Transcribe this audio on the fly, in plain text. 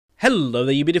Hello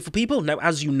there, you beautiful people. Now,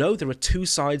 as you know, there are two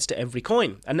sides to every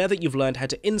coin. And now that you've learned how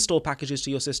to install packages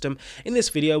to your system, in this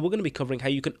video, we're going to be covering how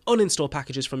you can uninstall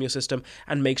packages from your system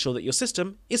and make sure that your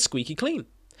system is squeaky clean.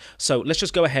 So let's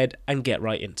just go ahead and get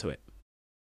right into it.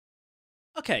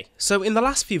 Okay, so in the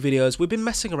last few videos, we've been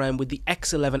messing around with the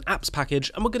X11 apps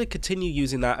package, and we're going to continue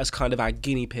using that as kind of our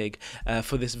guinea pig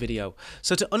for this video.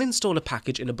 So to uninstall a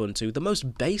package in Ubuntu, the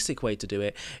most basic way to do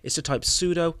it is to type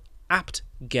sudo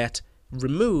apt-get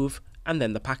remove and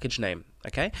then the package name.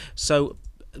 Okay, so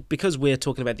because we're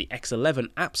talking about the X11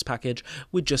 apps package,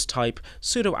 we just type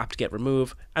sudo apt-get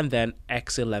remove and then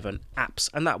X11 apps,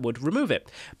 and that would remove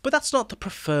it. But that's not the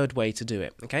preferred way to do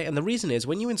it, okay? And the reason is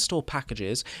when you install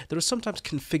packages, there are sometimes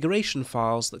configuration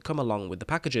files that come along with the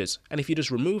packages. And if you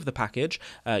just remove the package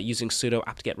using sudo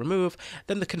apt-get remove,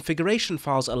 then the configuration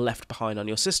files are left behind on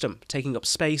your system, taking up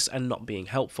space and not being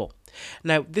helpful.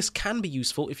 Now, this can be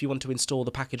useful if you want to install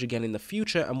the package again in the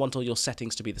future and want all your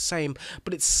settings to be the same,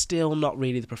 but it's still not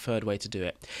really the preferred way to do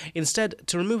it. Instead,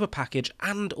 to remove a package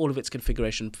and all of its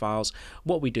configuration files,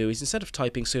 what we do is instead of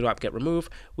typing sudo apt-get remove,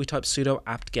 we type sudo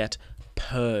apt-get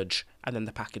purge and then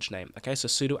the package name. Okay, so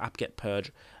sudo apt-get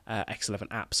purge X11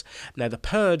 apps. Now, the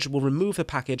purge will remove the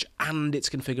package and its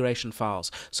configuration files.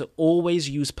 So always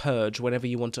use purge whenever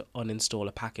you want to uninstall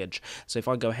a package. So if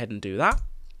I go ahead and do that,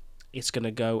 it's going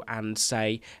to go and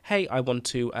say, hey, I want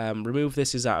to remove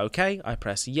this, is that okay? I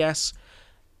press yes,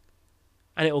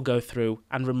 and it will go through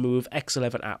and remove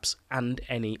X11 apps and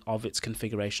any of its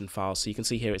configuration files. So you can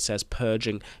see here it says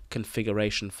purging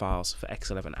configuration files for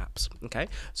X11 apps. Okay,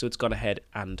 so it's gone ahead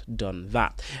and done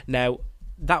that. Now,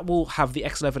 that will have the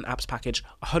X11 apps package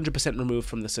 100% removed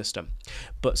from the system.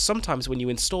 But sometimes when you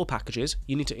install packages,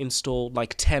 you need to install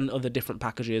like 10 other different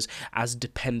packages as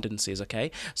dependencies,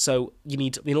 okay? So you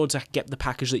need, in order to get the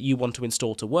package that you want to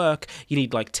install to work, you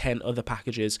need like 10 other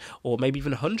packages or maybe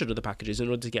even 100 other packages in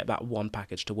order to get that one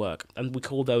package to work. And we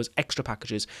call those extra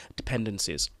packages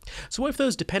dependencies. So what if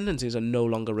those dependencies are no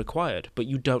longer required, but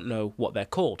you don't know what they're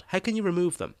called? How can you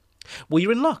remove them? Well,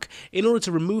 you're in luck. In order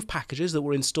to remove packages that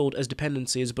were installed as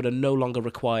dependencies but are no longer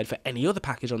required for any other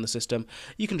package on the system,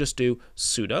 you can just do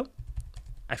sudo,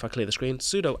 if I clear the screen,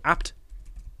 sudo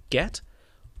apt-get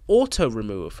auto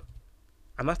remove,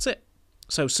 and that's it.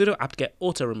 So sudo apt-get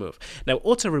auto remove. Now,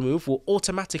 auto remove will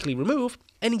automatically remove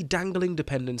any dangling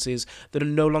dependencies that are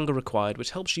no longer required,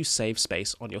 which helps you save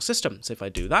space on your system. So if I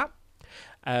do that,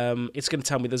 it's going to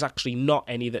tell me there's actually not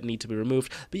any that need to be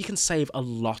removed, but you can save a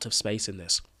lot of space in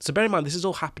this. So bear in mind, this is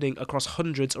all happening across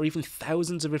hundreds or even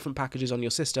thousands of different packages on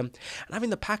your system, and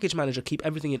having the package manager keep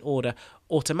everything in order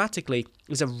automatically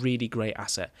is a really great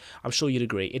asset. I'm sure you'd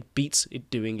agree. It beats it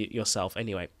doing it yourself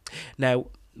anyway. Now,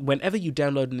 whenever you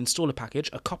download and install a package,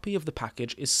 a copy of the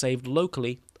package is saved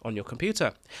locally on your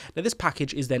computer. Now, this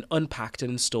package is then unpacked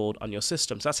and installed on your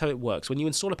system. So that's how it works. When you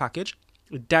install a package,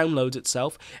 it downloads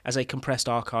itself as a compressed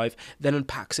archive, then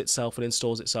unpacks itself and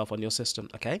installs itself on your system,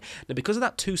 okay? Now, because of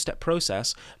that two-step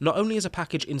process, not only is a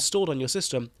package installed on your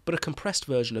system, but a compressed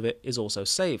version of it is also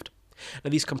saved.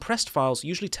 Now, these compressed files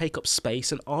usually take up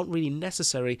space and aren't really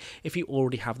necessary if you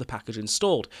already have the package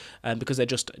installed, because they're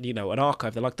just, you know, an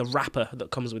archive. They're like the wrapper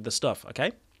that comes with the stuff,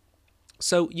 okay?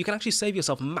 So you can actually save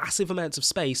yourself massive amounts of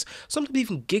space, sometimes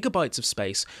even gigabytes of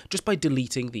space, just by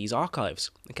deleting these archives,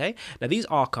 okay? Now, these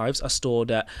archives are stored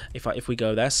at, if we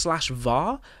go there,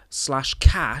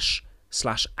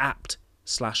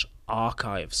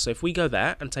 /var/cache/apt/archives. So if we go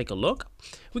there and take a look,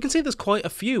 we can see there's quite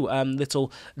a few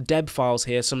little deb files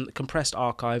here, some compressed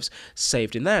archives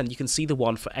saved in there, and you can see the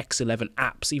one for X11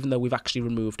 apps, even though we've actually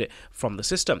removed it from the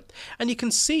system. And you can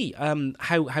see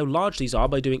how large these are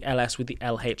by doing ls with the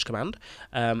lh command,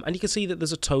 and you can see that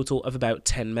there's a total of about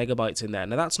 10 megabytes in there.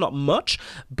 Now, that's not much,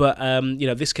 but you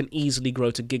know, this can easily grow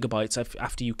to gigabytes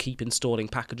after you keep installing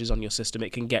packages on your system.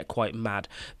 It can get quite mad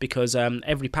because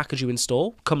every package you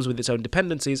install comes with its own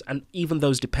dependencies, and even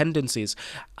those dependencies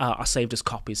are saved as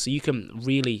copies, so you can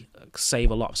really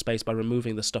save a lot of space by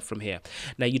removing the stuff from here.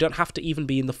 Now, you don't have to even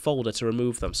be in the folder to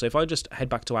remove them. So if I just head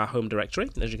back to our home directory,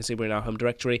 as you can see, we're in our home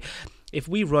directory. If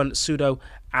we run sudo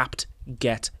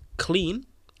apt-get clean,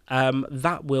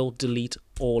 that will delete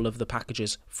all of the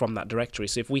packages from that directory.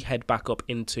 So if we head back up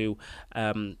into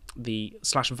the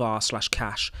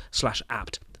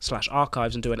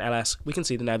 /var/cache/apt/archives and do an ls, we can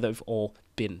see that now they've all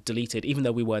been deleted, even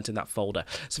though we weren't in that folder.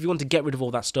 So if you want to get rid of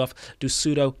all that stuff, do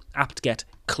sudo apt-get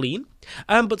clean.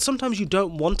 But sometimes you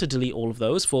don't want to delete all of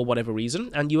those for whatever reason,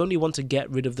 and you only want to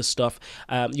get rid of the stuff.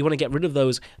 You want to get rid of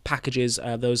those packages,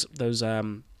 those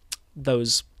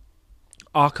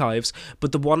archives,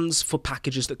 but the ones for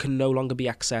packages that can no longer be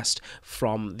accessed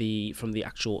from the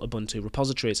actual Ubuntu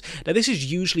repositories. Now, this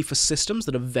is usually for systems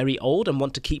that are very old and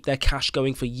want to keep their cache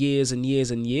going for years and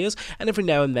years and years, and every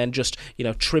now and then just,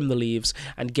 trim the leaves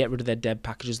and get rid of their deb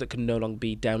packages that can no longer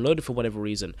be downloaded for whatever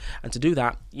reason. And to do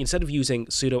that, instead of using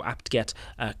sudo apt-get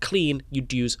clean,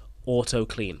 you'd use auto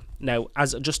clean. Now,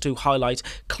 just to highlight,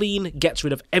 clean gets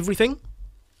rid of everything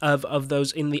of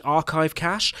those in the archive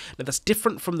cache. Now, that's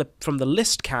different from the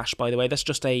list cache, by the way. This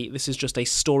is just a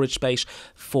storage space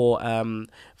for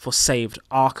saved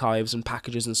archives and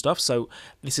packages and stuff. So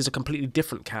this is a completely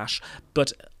different cache.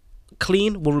 But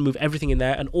clean will remove everything in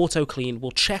there, and auto clean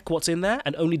will check what's in there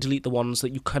and only delete the ones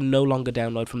that you can no longer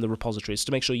download from the repositories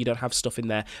to make sure you don't have stuff in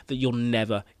there that you'll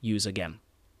never use again.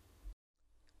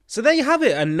 So there you have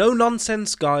it, a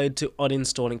no-nonsense guide to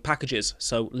uninstalling packages.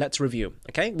 So let's review,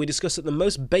 okay? We discussed that the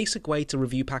most basic way to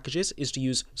review packages is to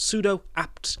use sudo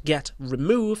apt-get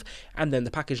remove and then the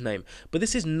package name. But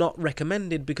this is not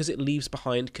recommended because it leaves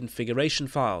behind configuration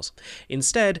files.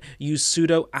 Instead, use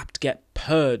sudo apt-get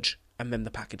purge and then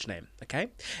the package name, okay?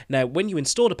 Now, when you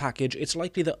install a package, it's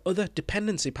likely that other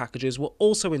dependency packages were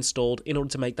also installed in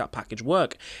order to make that package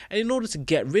work. And in order to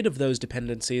get rid of those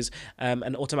dependencies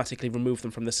and automatically remove them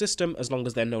from the system, as long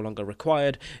as they're no longer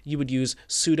required, you would use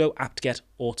sudo apt-get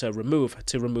auto remove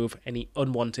to remove any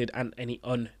unwanted and any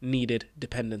unneeded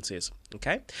dependencies,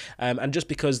 okay? And just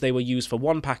because they were used for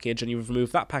one package and you've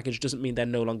removed that package doesn't mean they're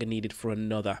no longer needed for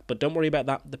another. But don't worry about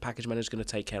that. The package manager is going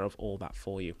to take care of all that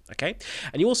for you, okay?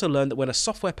 And you also learned that when a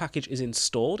software package is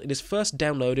installed, it is first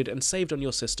downloaded and saved on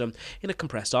your system in a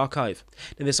compressed archive.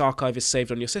 Now, this archive is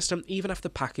saved on your system even after the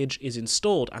package is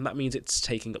installed, and that means it's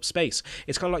taking up space.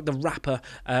 It's kind of like the wrapper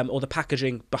or the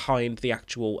packaging behind the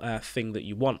actual thing that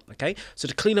you want, okay? So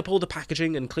to clean up all the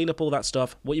packaging and clean up all that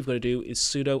stuff, what you've got to do is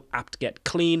sudo apt-get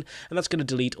clean, and that's going to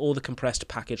delete all the compressed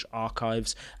package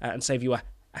archives and save you a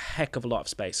heck of a lot of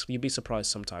space. You'd be surprised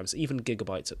sometimes, even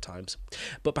gigabytes at times.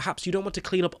 But perhaps you don't want to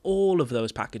clean up all of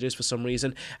those packages for some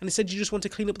reason, and instead you just want to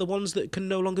clean up the ones that can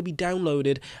no longer be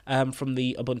downloaded from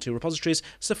the Ubuntu repositories.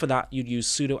 So for that, you'd use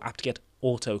sudo apt-get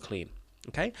auto clean.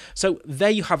 Okay, so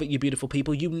there you have it, you beautiful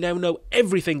people. You now know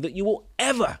everything that you will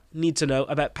ever need to know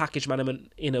about package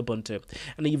management in Ubuntu.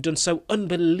 And you've done so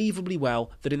unbelievably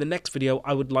well that in the next video,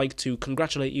 I would like to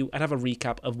congratulate you and have a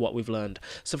recap of what we've learned.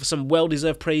 So for some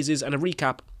well-deserved praises and a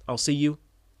recap, I'll see you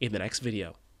in the next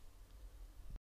video.